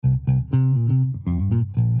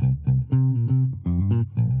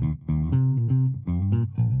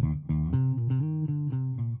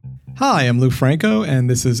Hi, I'm Lou Franco, and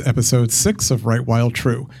this is episode 6 of Write While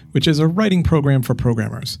True, which is a writing program for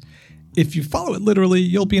programmers. If you follow it literally,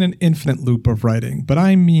 you'll be in an infinite loop of writing, but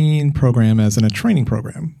I mean program as in a training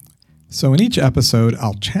program. So in each episode,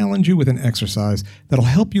 I'll challenge you with an exercise that'll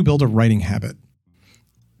help you build a writing habit.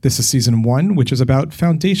 This is season 1, which is about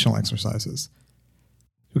foundational exercises.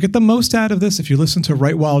 You'll get the most out of this if you listen to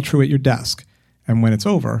Write While True at your desk, and when it's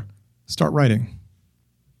over, start writing.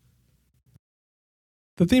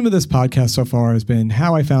 The theme of this podcast so far has been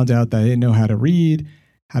how I found out that I didn't know how to read,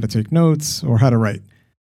 how to take notes, or how to write.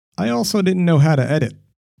 I also didn't know how to edit.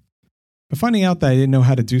 But finding out that I didn't know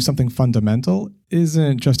how to do something fundamental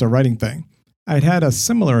isn't just a writing thing. I'd had a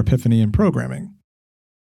similar epiphany in programming.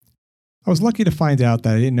 I was lucky to find out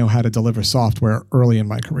that I didn't know how to deliver software early in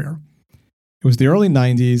my career. It was the early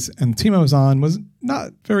 90s, and the team I was on was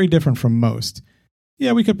not very different from most.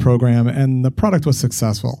 Yeah, we could program, and the product was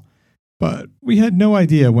successful. But we had no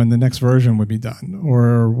idea when the next version would be done,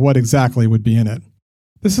 or what exactly would be in it.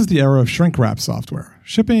 This is the era of shrink-wrap software.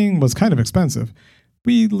 Shipping was kind of expensive.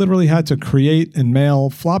 We literally had to create and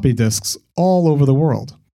mail floppy disks all over the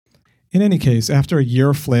world. In any case, after a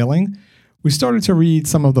year of flailing, we started to read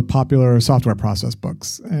some of the popular software process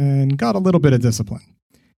books, and got a little bit of discipline.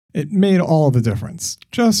 It made all the difference.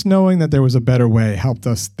 Just knowing that there was a better way helped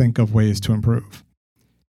us think of ways to improve.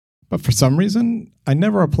 But for some reason, I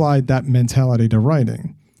never applied that mentality to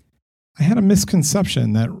writing. I had a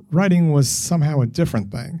misconception that writing was somehow a different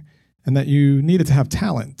thing, and that you needed to have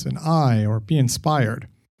talent, an eye, or be inspired.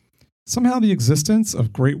 Somehow the existence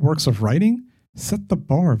of great works of writing set the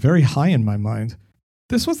bar very high in my mind.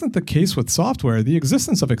 This wasn't the case with software. The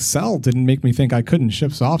existence of Excel didn't make me think I couldn't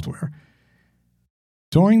ship software.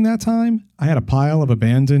 During that time, I had a pile of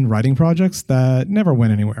abandoned writing projects that never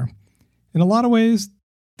went anywhere. In a lot of ways,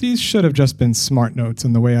 these should have just been smart notes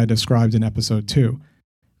in the way I described in episode 2.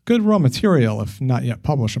 Good raw material, if not yet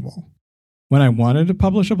publishable. When I wanted to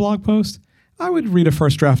publish a blog post, I would read a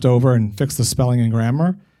first draft over and fix the spelling and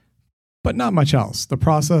grammar, but not much else. The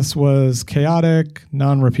process was chaotic,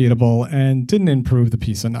 non-repeatable, and didn't improve the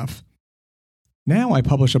piece enough. Now I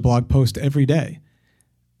publish a blog post every day.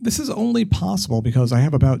 This is only possible because I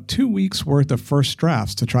have about 2 weeks' worth of first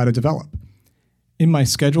drafts to try to develop. In my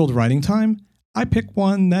scheduled writing time, I pick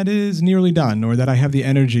one that is nearly done or that I have the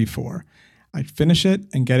energy for. I finish it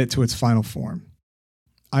and get it to its final form.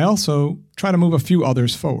 I also try to move a few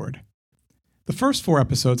others forward. The first 4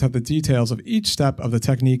 episodes have the details of each step of the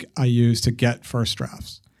technique I use to get first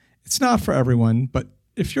drafts. It's not for everyone, but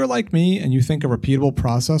if you're like me and you think a repeatable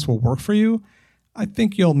process will work for you, I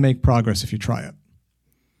think you'll make progress if you try it.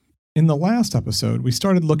 In the last episode, we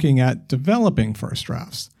started looking at developing first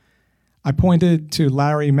drafts. I pointed to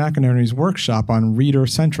Larry McInerney's workshop on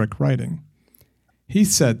reader-centric writing. He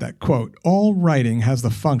said that, quote, all writing has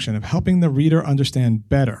the function of helping the reader understand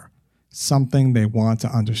better something they want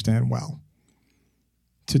to understand well.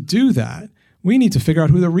 To do that, we need to figure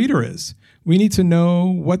out who the reader is. We need to know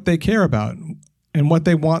what they care about and what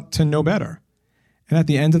they want to know better. And at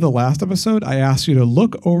the end of the last episode, I asked you to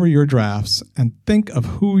look over your drafts and think of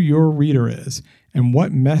who your reader is and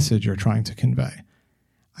what message you're trying to convey.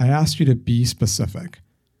 I asked you to be specific.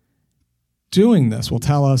 Doing this will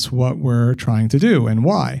tell us what we're trying to do and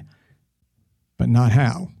why, but not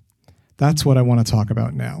how. That's what I want to talk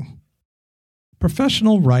about now.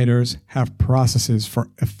 Professional writers have processes for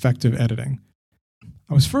effective editing.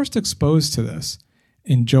 I was first exposed to this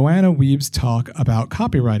in Joanna Wieb's talk about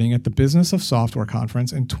copywriting at the Business of Software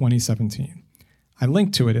conference in 2017. I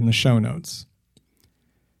linked to it in the show notes.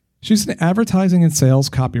 She's an advertising and sales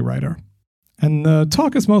copywriter. And the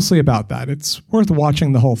talk is mostly about that. It's worth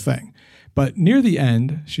watching the whole thing. But near the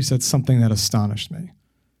end, she said something that astonished me.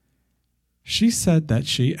 She said that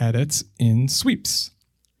she edits in sweeps.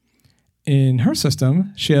 In her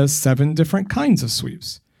system, she has 7 different kinds of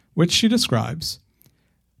sweeps, which she describes.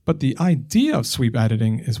 But the idea of sweep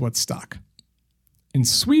editing is what's stuck. In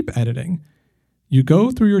sweep editing, you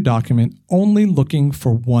go through your document only looking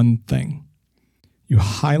for one thing. You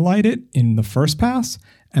highlight it in the first pass,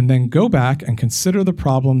 and then go back and consider the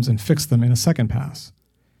problems and fix them in a second pass.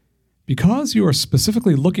 Because you are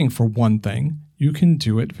specifically looking for one thing, you can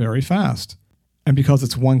do it very fast. And because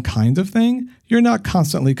it's one kind of thing, you're not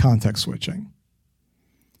constantly context switching.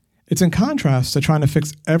 It's in contrast to trying to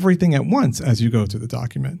fix everything at once as you go through the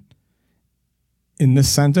document. In this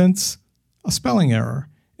sentence, a spelling error.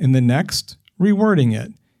 In the next, rewording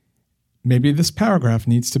it. Maybe this paragraph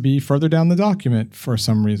needs to be further down the document for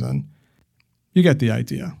some reason. You get the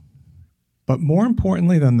idea. But more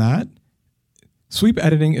importantly than that, sweep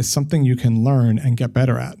editing is something you can learn and get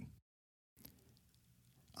better at.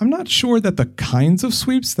 I'm not sure that the kinds of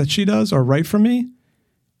sweeps that she does are right for me,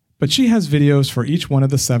 but she has videos for each one of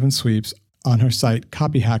the 7 sweeps on her site,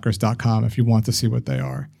 copyhackers.com, if you want to see what they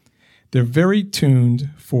are. They're very tuned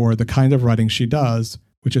for the kind of writing she does,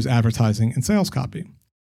 which is advertising and sales copy.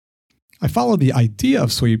 I follow the idea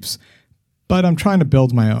of sweeps, but I'm trying to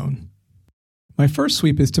build my own. My first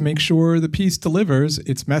sweep is to make sure the piece delivers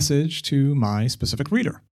its message to my specific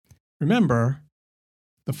reader. Remember,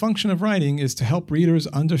 the function of writing is to help readers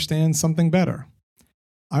understand something better.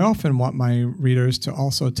 I often want my readers to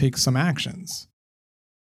also take some actions.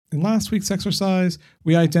 In last week's exercise,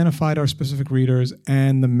 we identified our specific readers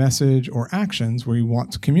and the message or actions we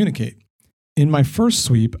want to communicate. In my first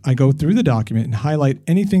sweep, I go through the document and highlight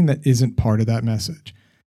anything that isn't part of that message.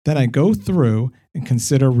 Then I go through and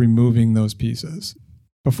consider removing those pieces.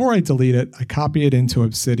 Before I delete it, I copy it into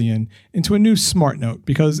Obsidian into a new SmartNote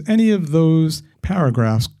because any of those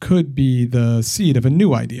paragraphs could be the seed of a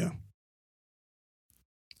new idea.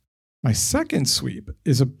 My second sweep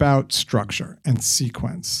is about structure and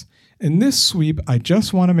sequence. In this sweep, I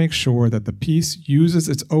just want to make sure that the piece uses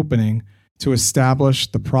its opening to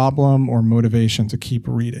establish the problem or motivation to keep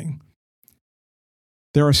reading.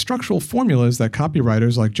 There are structural formulas that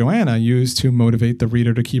copywriters like Joanna use to motivate the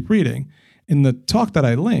reader to keep reading. In the talk that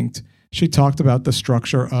I linked, she talked about the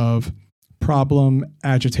structure of problem,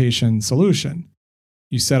 agitation, solution.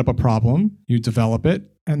 You set up a problem, you develop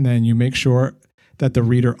it, and then you make sure that the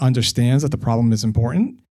reader understands that the problem is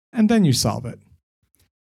important, and then you solve it.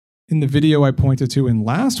 In the video I pointed to in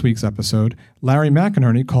last week's episode, Larry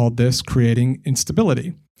McInerney called this creating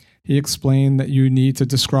instability. He explained that you need to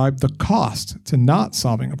describe the cost to not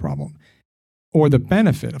solving a problem, or the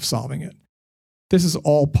benefit of solving it. This is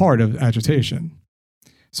all part of agitation.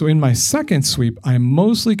 So in my second sweep, I am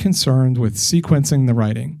mostly concerned with sequencing the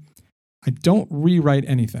writing. I don't rewrite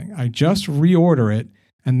anything. I just reorder it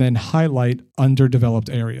and then highlight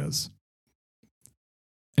underdeveloped areas.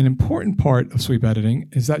 An important part of sweep editing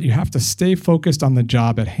is that you have to stay focused on the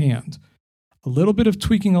job at hand. A little bit of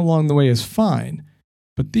tweaking along the way is fine,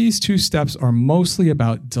 but these 2 steps are mostly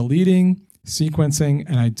about deleting, sequencing,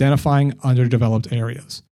 and identifying underdeveloped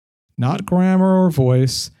areas, not grammar or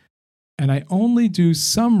voice, and I only do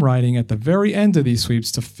some writing at the very end of these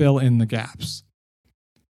sweeps to fill in the gaps.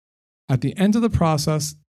 At the end of the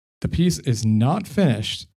process, the piece is not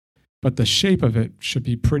finished, but the shape of it should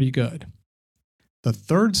be pretty good. The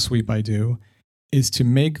third sweep I do is to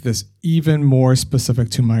make this even more specific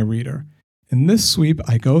to my reader. In this sweep,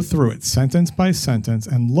 I go through it sentence by sentence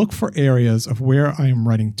and look for areas of where I am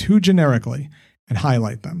writing too generically and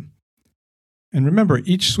highlight them. And remember,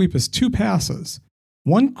 each sweep is 2 passes,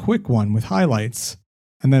 one quick one with highlights,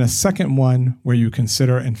 and then a second one where you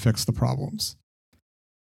consider and fix the problems.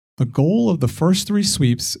 The goal of the first 3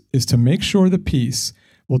 sweeps is to make sure the piece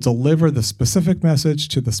will deliver the specific message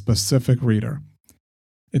to the specific reader.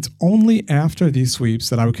 It's only after these sweeps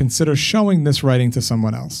that I would consider showing this writing to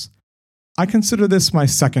someone else. I consider this my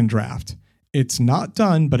second draft. It's not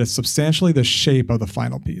done, but it's substantially the shape of the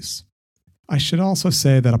final piece. I should also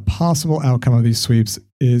say that a possible outcome of these sweeps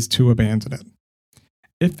is to abandon it.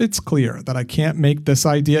 If it's clear that I can't make this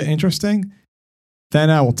idea interesting, then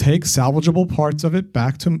I will take salvageable parts of it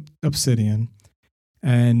back to Obsidian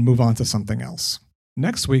and move on to something else.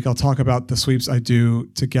 Next week, I'll talk about the sweeps I do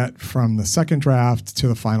to get from the second draft to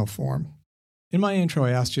the final form. In my intro,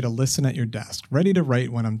 I asked you to listen at your desk, ready to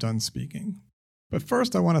write when I'm done speaking. But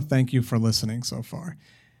first, I want to thank you for listening so far.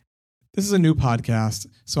 This is a new podcast,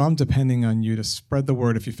 so I'm depending on you to spread the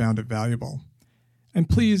word if you found it valuable. And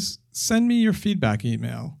please send me your feedback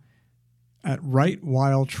email at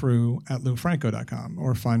writewhiletrue@loufranco.com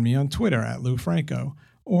or find me on Twitter @loufranco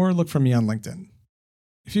or look for me on LinkedIn.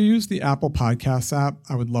 If you use the Apple Podcasts app,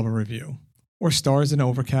 I would love a review, or stars in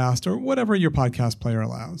Overcast, or whatever your podcast player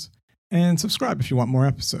allows. And subscribe if you want more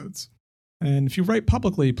episodes. And if you write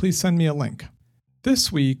publicly, please send me a link.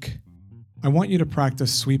 This week, I want you to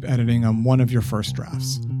practice sweep editing on one of your first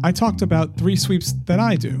drafts. I talked about 3 sweeps that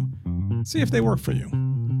I do. See if they work for you.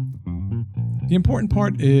 The important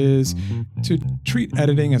part is to treat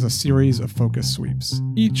editing as a series of focus sweeps,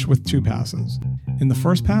 each with 2 passes. In the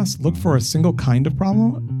first pass, look for a single kind of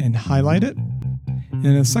problem and highlight it. And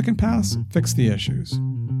in the second pass, fix the issues.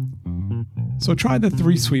 So try the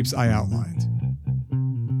 3 sweeps I outlined.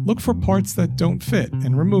 Look for parts that don't fit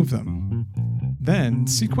and remove them. Then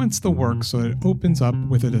sequence the work so that it opens up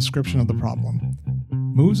with a description of the problem,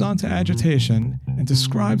 moves on to agitation, and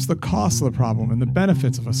describes the cost of the problem and the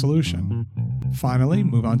benefits of a solution. Finally,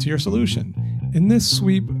 move on to your solution. In this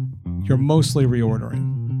sweep, you're mostly reordering.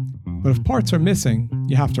 But if parts are missing,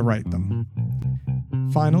 you have to write them.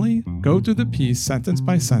 Finally, go through the piece sentence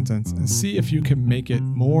by sentence and see if you can make it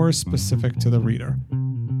more specific to the reader.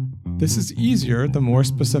 This is easier the more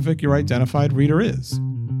specific your identified reader is.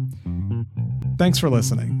 Thanks for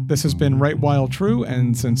listening. This has been Write While True,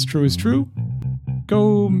 and since true is true,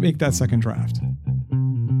 go make that second draft.